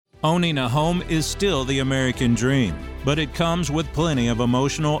Owning a home is still the American dream, but it comes with plenty of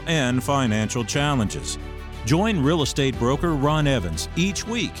emotional and financial challenges. Join real estate broker Ron Evans each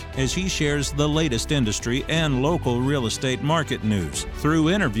week as he shares the latest industry and local real estate market news through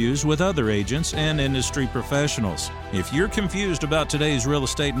interviews with other agents and industry professionals. If you're confused about today's real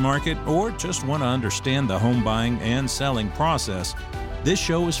estate market or just want to understand the home buying and selling process, this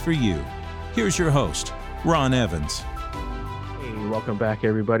show is for you. Here's your host, Ron Evans. Welcome back,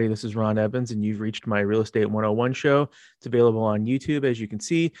 everybody. This is Ron Evans, and you've reached my Real Estate 101 show. It's available on YouTube, as you can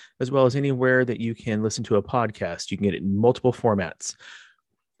see, as well as anywhere that you can listen to a podcast. You can get it in multiple formats.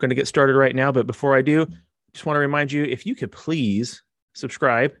 I'm going to get started right now, but before I do, just want to remind you, if you could please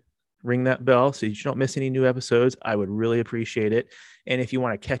subscribe, ring that bell so you don't miss any new episodes, I would really appreciate it. And if you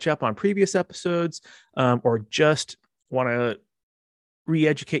want to catch up on previous episodes or just want to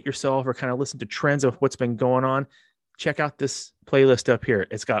re-educate yourself or kind of listen to trends of what's been going on, check out this playlist up here.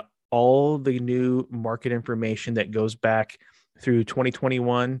 It's got all the new market information that goes back through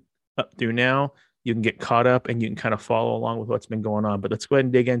 2021 up through now. You can get caught up and you can kind of follow along with what's been going on. But let's go ahead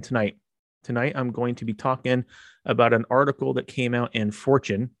and dig in tonight. Tonight, I'm going to be talking about an article that came out in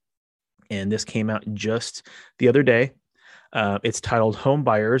Fortune. And this came out just the other day. It's titled "Home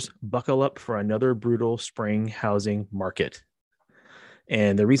Buyers Buckle Up for Another Brutal Spring Housing Market."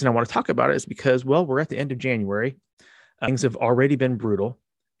 And the reason I want to talk about it is because, well, we're at the end of January. Things have already been brutal,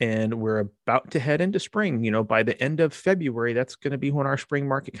 and we're about to head into spring. You know, by the end of February, that's going to be when our spring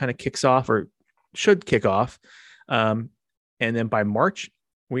market kind of kicks off, or should kick off. And then by March,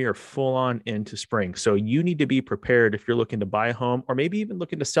 we are full on into spring. So you need to be prepared if you're looking to buy a home, or maybe even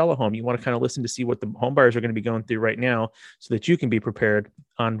looking to sell a home. You want to kind of listen to see what the home buyers are going to be going through right now so that you can be prepared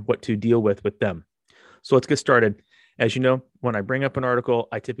on what to deal with them. So let's get started. As you know, when I bring up an article,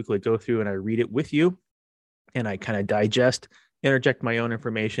 I typically go through and I read it with you. And I kind of digest, interject my own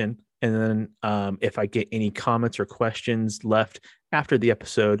information. And then if I get any comments or questions left after the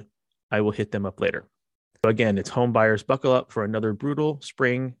episode, I will hit them up later. So again, it's "Home Buyers Buckle Up for Another Brutal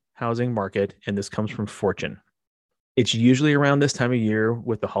Spring Housing Market." And this comes from Fortune. It's usually around this time of year,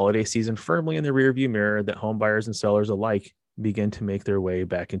 with the holiday season firmly in the rearview mirror, that home buyers and sellers alike begin to make their way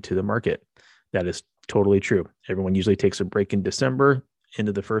back into the market. That is totally true. Everyone usually takes a break in December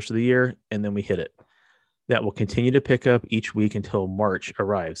into the first of the year, and then we hit it. That will continue to pick up each week until March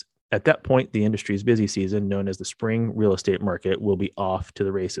arrives. At that point, the industry's busy season, known as the spring real estate market, will be off to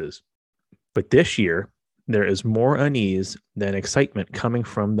the races. But this year, there is more unease than excitement coming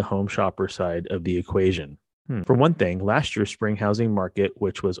from the home shopper side of the equation. For one thing, last year's spring housing market,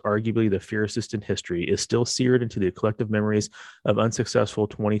 which was arguably the fiercest in history, is still seared into the collective memories of unsuccessful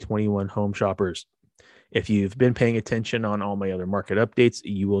 2021 home shoppers. If you've been paying attention on all my other market updates,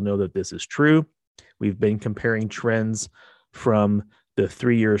 you will know that this is true. We've been comparing trends from the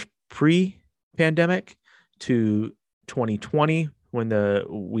 3 years pre-pandemic to 2020 when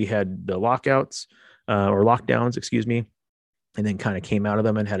we had the lockdowns, and then kind of came out of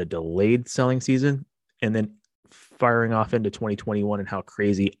them and had a delayed selling season, and then firing off into 2021 and how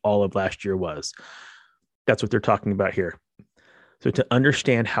crazy all of last year was. That's what they're talking about here. So to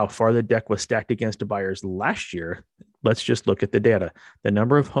understand how far the deck was stacked against the buyers last year, let's just look at the data. The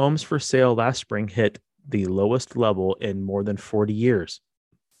number of homes for sale last spring hit the lowest level in more than 40 years.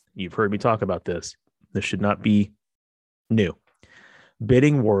 You've heard me talk about this. This should not be new.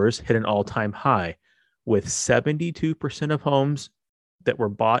 Bidding wars hit an all-time high, with 72% of homes that were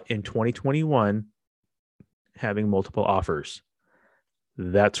bought in 2021 having multiple offers.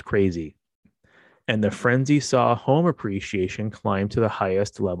 That's crazy. And the frenzy saw home appreciation climb to the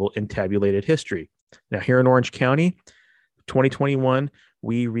highest level in tabulated history. Now, here in Orange County, 2021,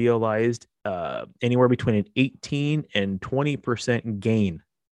 we realized anywhere between an 18 and 20% gain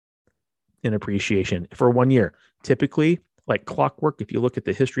in appreciation for 1 year. Typically, like clockwork, if you look at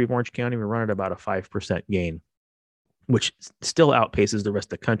the history of Orange County, we run at about a 5% gain, which still outpaces the rest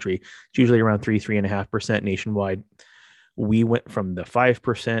of the country. It's usually around 3.5% nationwide. We went from the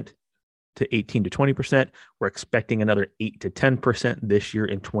 5% to 18 to 20%. We're expecting another 8 to 10% this year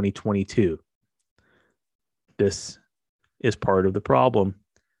in 2022. This is part of the problem.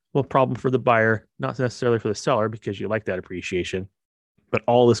 Well, problem for the buyer, not necessarily for the seller, because you like that appreciation, but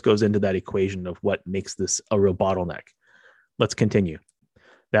all this goes into that equation of what makes this a real bottleneck. Let's continue.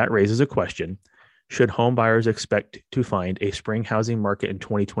 That raises a question. Should home buyers expect to find a spring housing market in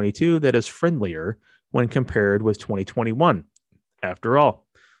 2022 that is friendlier when compared with 2021? After all,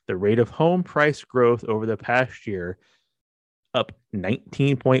 the rate of home price growth over the past year, up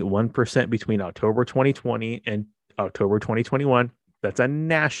 19.1% between October 2020 and October 2021, that's a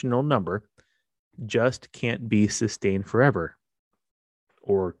national number, just can't be sustained forever.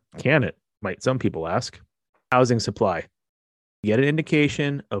 Or can it? Might some people ask. Housing supply. Get an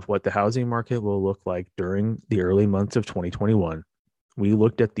indication of what the housing market will look like during the early months of 2021. We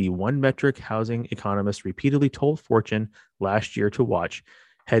looked at the one metric housing economists repeatedly told Fortune last year to watch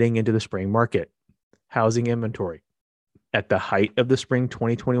heading into the spring market: housing inventory. At the height of the spring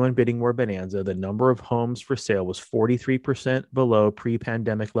 2021 bidding war bonanza, the number of homes for sale was 43% below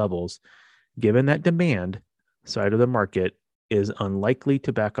pre-pandemic levels. Given that demand side of the market is unlikely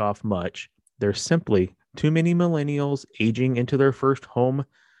to back off much, there's simply too many millennials aging into their first home.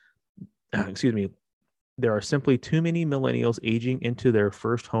 There are simply too many millennials aging into their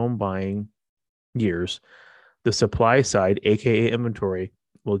first home buying years. The supply side, aka inventory,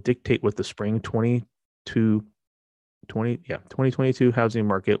 will dictate what the spring 2022 housing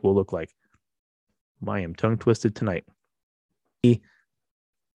market will look like. I am tongue twisted tonight. Kind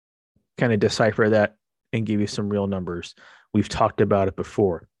of decipher that and give you some real numbers. We've talked about it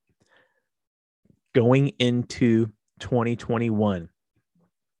before. Going into 2021,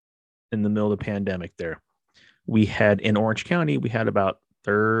 in the middle of the pandemic there, we had in Orange County, we had about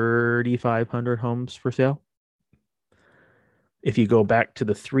 3,500 homes for sale. If you go back to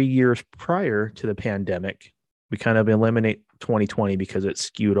the 3 years prior to the pandemic, we kind of eliminate 2020 because it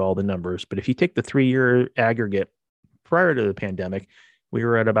skewed all the numbers. But if you take the 3-year aggregate prior to the pandemic, we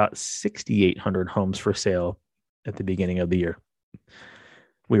were at about 6,800 homes for sale at the beginning of the year.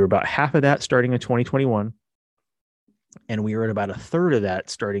 We were about half of that starting in 2021, and we were at about a third of that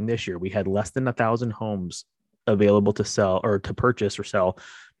starting this year. We had less than 1,000 homes available to sell or to purchase or sell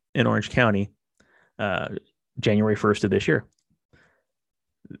in Orange County January 1st of this year.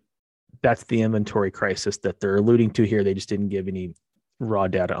 That's the inventory crisis that they're alluding to here. They just didn't give any raw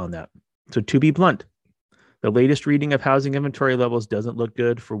data on that. So to be blunt, the latest reading of housing inventory levels doesn't look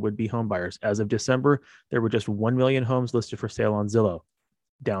good for would-be home buyers. As of December, there were just 1 million homes listed for sale on Zillow,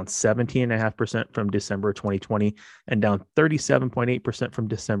 down 17.5% from December 2020 and down 37.8% from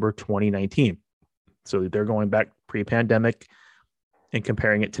December 2019. So they're going back pre-pandemic and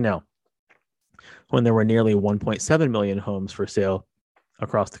comparing it to now, when there were nearly 1.7 million homes for sale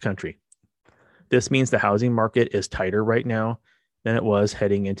across the country. This means the housing market is tighter right now than it was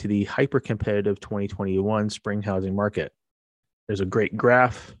heading into the hyper-competitive 2021 spring housing market. There's a great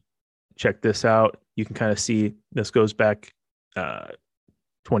graph. Check this out. You can kind of see this goes back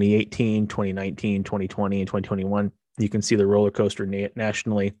 2018, 2019, 2020, and 2021. You can see the roller coaster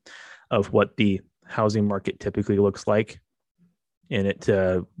nationally of what the housing market typically looks like, and it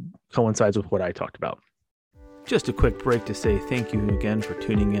coincides with what I talked about. Just a quick break to say thank you again for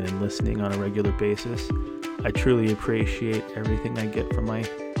tuning in and listening on a regular basis. I truly appreciate everything I get from my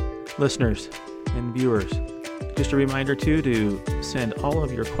listeners and viewers. Just a reminder too to send all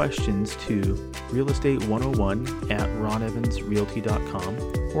of your questions to realestate101@ronevansrealty.com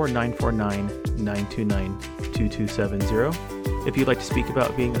or 949-929-2270. If you'd like to speak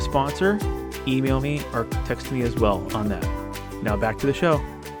about being a sponsor, email me or text me as well on that. Now back to the show.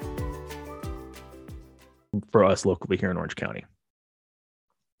 For us locally here in Orange County.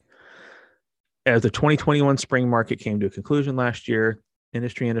 As the 2021 spring market came to a conclusion last year,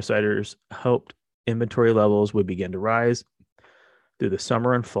 industry insiders hoped inventory levels would begin to rise. Through the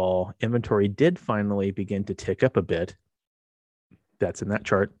summer and fall, inventory did finally begin to tick up a bit. That's in that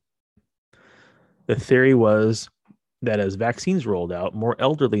chart. The theory was that as vaccines rolled out, more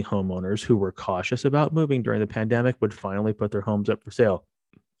elderly homeowners who were cautious about moving during the pandemic would finally put their homes up for sale.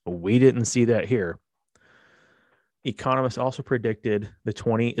 We didn't see that here. Economists also predicted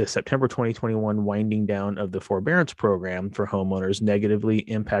the September 2021 winding down of the forbearance program for homeowners negatively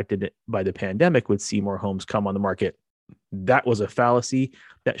impacted by the pandemic would see more homes come on the market. That was a fallacy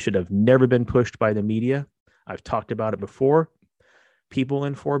that should have never been pushed by the media. I've talked about it before. People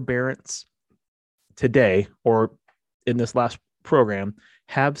in forbearance today, or in this last program,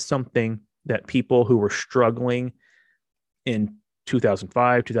 have something that people who were struggling in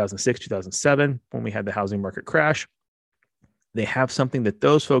 2005, 2006, 2007, when we had the housing market crash, they have something that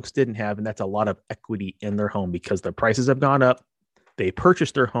those folks didn't have, and that's a lot of equity in their home because the prices have gone up. They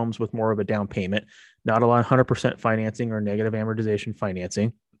purchased their homes with more of a down payment, not a lot of 100% financing or negative amortization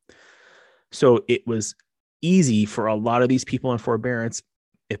financing. So it was easy for a lot of these people in forbearance,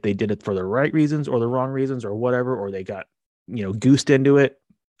 if they did it for the right reasons or the wrong reasons or whatever, or they got, goosed into it.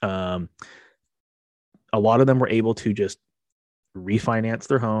 A lot of them were able to just refinance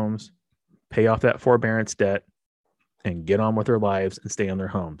their homes, pay off that forbearance debt, and get on with their lives and stay in their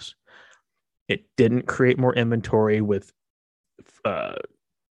homes. It didn't create more inventory with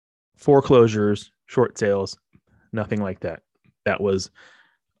foreclosures, short sales, nothing like that. That was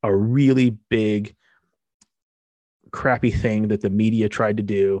a really big crappy thing that the media tried to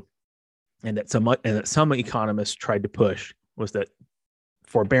do, and that some economists tried to push, was that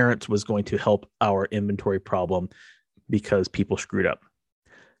forbearance was going to help our inventory problem because people screwed up.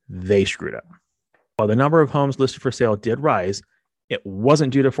 They screwed up. While the number of homes listed for sale did rise, it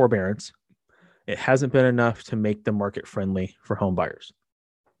wasn't due to forbearance. It hasn't been enough to make the market friendly for home buyers.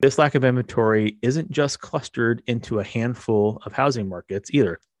 This lack of inventory isn't just clustered into a handful of housing markets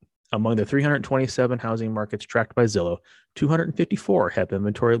either. Among the 327 housing markets tracked by Zillow, 254 have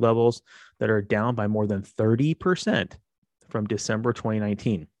inventory levels that are down by more than 30% from December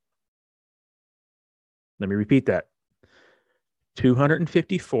 2019. Let me repeat that.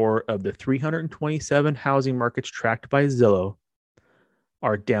 254 of the 327 housing markets tracked by Zillow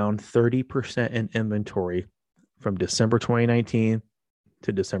are down 30% in inventory from December 2019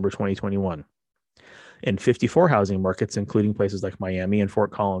 to December 2021. In 54 housing markets, including places like Miami and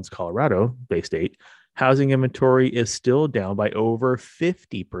Fort Collins, Colorado, Bay State, housing inventory is still down by over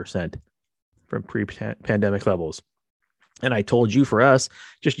 50% from pre-pandemic levels. And I told you, for us,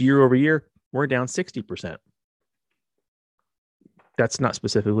 just year over year, we're down 60%. That's not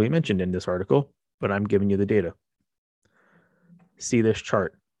specifically mentioned in this article, but I'm giving you the data. See this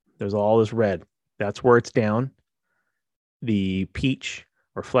chart. There's all this red. That's where it's down. The peach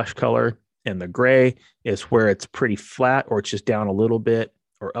or flesh color and the gray is where it's pretty flat, or it's just down a little bit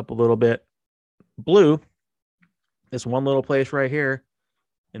or up a little bit. Blue, this one little place right here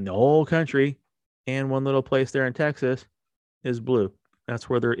in the whole country, and one little place there in Texas, is blue. That's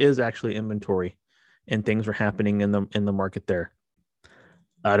where there is actually inventory and things are happening in the market there.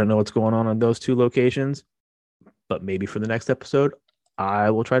 I don't know what's going on those two locations, but maybe for the next episode,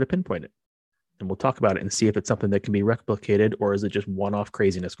 I will try to pinpoint it and we'll talk about it and see if it's something that can be replicated, or is it just one-off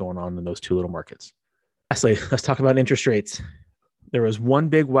craziness going on in those two little markets. Lastly, let's talk about interest rates. There is one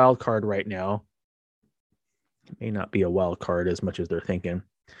big wild card right now. It may not be a wild card as much as they're thinking.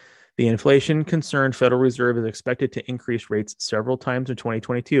 The inflation-concerned Federal Reserve is expected to increase rates several times in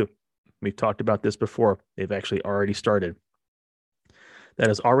 2022. We've talked about this before. They've actually already started.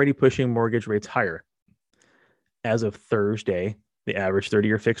 That is already pushing mortgage rates higher. As of Thursday, the average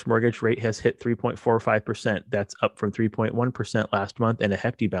 30-year fixed mortgage rate has hit 3.45%. That's up from 3.1% last month, and a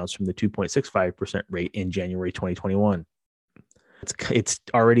hefty bounce from the 2.65% rate in January 2021. It's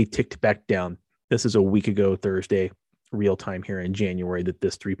already ticked back down. This is a week ago Thursday, real time here in January, that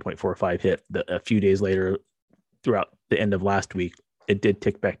this 3.45 hit. A few days later, throughout the end of last week, it did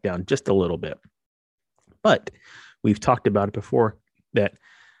tick back down just a little bit. But we've talked about it before, that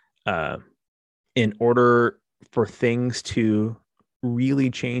in order for things to really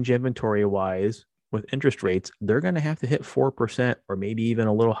change inventory wise with interest rates, they're going to have to hit 4%, or maybe even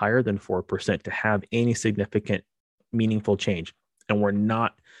a little higher than 4%, to have any significant, meaningful change. And we're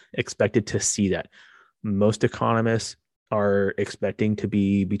not expected to see that. Most economists are expecting to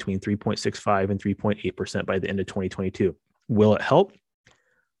be between 3.65 and 3.8% by the end of 2022. Will it help?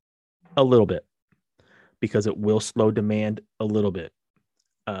 A little bit, because it will slow demand a little bit.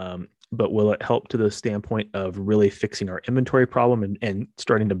 But will it help to the standpoint of really fixing our inventory problem and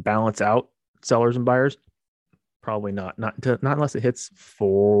starting to balance out sellers and buyers? Probably not. Not unless it hits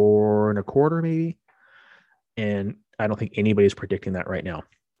 4.25 maybe. And I don't think anybody's predicting that right now.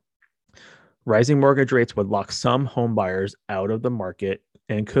 Rising mortgage rates would lock some home buyers out of the market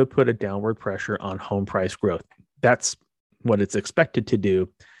and could put a downward pressure on home price growth. That's what it's expected to do.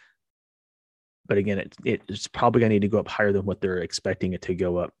 But again, it's probably going to need to go up higher than what they're expecting it to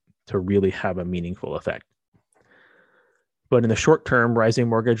go up to really have a meaningful effect. But in the short term, rising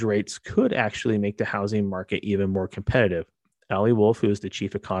mortgage rates could actually make the housing market even more competitive. Ali Wolf, who is the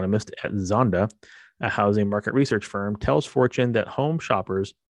chief economist at Zonda, a housing market research firm, tells Fortune that home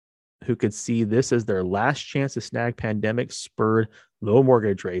shoppers who could see this as their last chance to snag pandemic-spurred low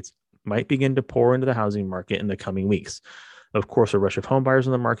mortgage rates might begin to pour into the housing market in the coming weeks. Of course, a rush of home buyers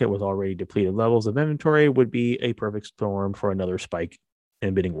in the market with already depleted levels of inventory would be a perfect storm for another spike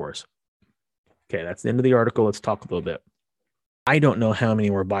in bidding wars. Okay, that's the end of the article. Let's talk a little bit. I don't know how many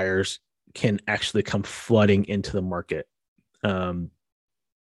more buyers can actually come flooding into the market. Unless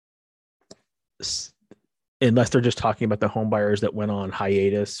they're just talking about the home buyers that went on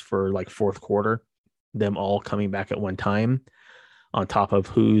hiatus for like fourth quarter, them all coming back at one time, on top of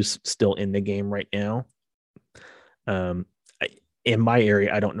who's still in the game right now. In my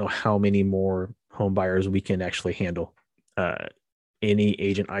area, I don't know how many more home buyers we can actually handle. Any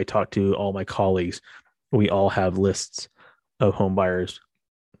agent I talk to, all my colleagues, we all have lists of home buyers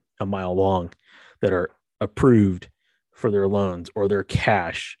a mile long that are approved for their loans or their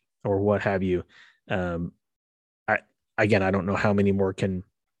cash or what have you. I don't know how many more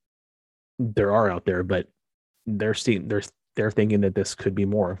there are out there, but they're thinking that this could be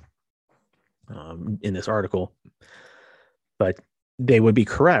more in this article, but they would be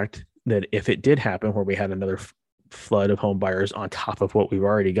correct that if it did happen where we had another flood of home buyers on top of what we've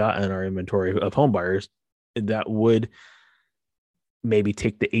already got in our inventory of home buyers, that would maybe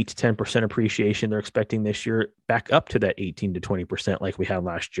take the 8 to 10% appreciation they're expecting this year back up to that 18 to 20% like we had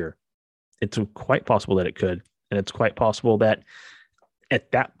last year. It's quite possible that it could. And it's quite possible that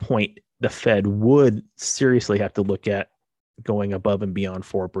at that point, the Fed would seriously have to look at going above and beyond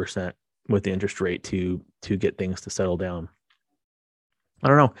 4% with the interest rate to get things to settle down. I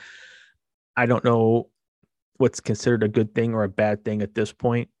don't know. I don't know what's considered a good thing or a bad thing at this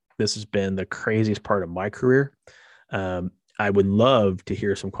point. This has been the craziest part of my career. I would love to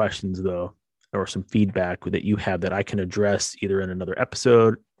hear some questions, though, or some feedback that you have that I can address either in another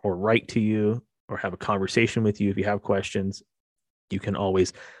episode or write to you or have a conversation with you. If you have questions, you can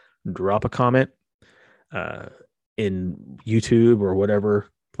always drop a comment in YouTube or whatever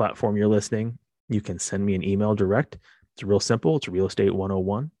platform you're listening. You can send me an email direct. It's real simple. It's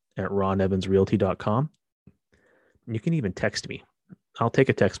realestate101@ronevansrealty.com. You can even text me. I'll take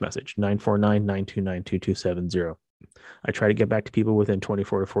a text message, 949-929-2270. I try to get back to people within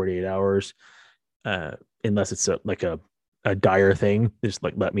 24 to 48 hours, unless it's like a dire thing. Just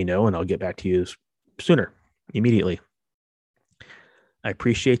like let me know and I'll get back to you sooner, immediately. I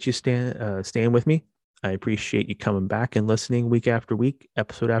appreciate you staying with me. I appreciate you coming back and listening week after week,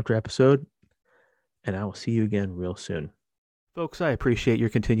 episode after episode. And I will see you again real soon. Folks, I appreciate your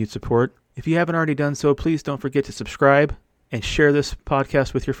continued support. If you haven't already done so, please don't forget to subscribe and share this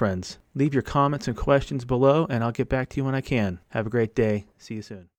podcast with your friends. Leave your comments and questions below, and I'll get back to you when I can. Have a great day. See you soon.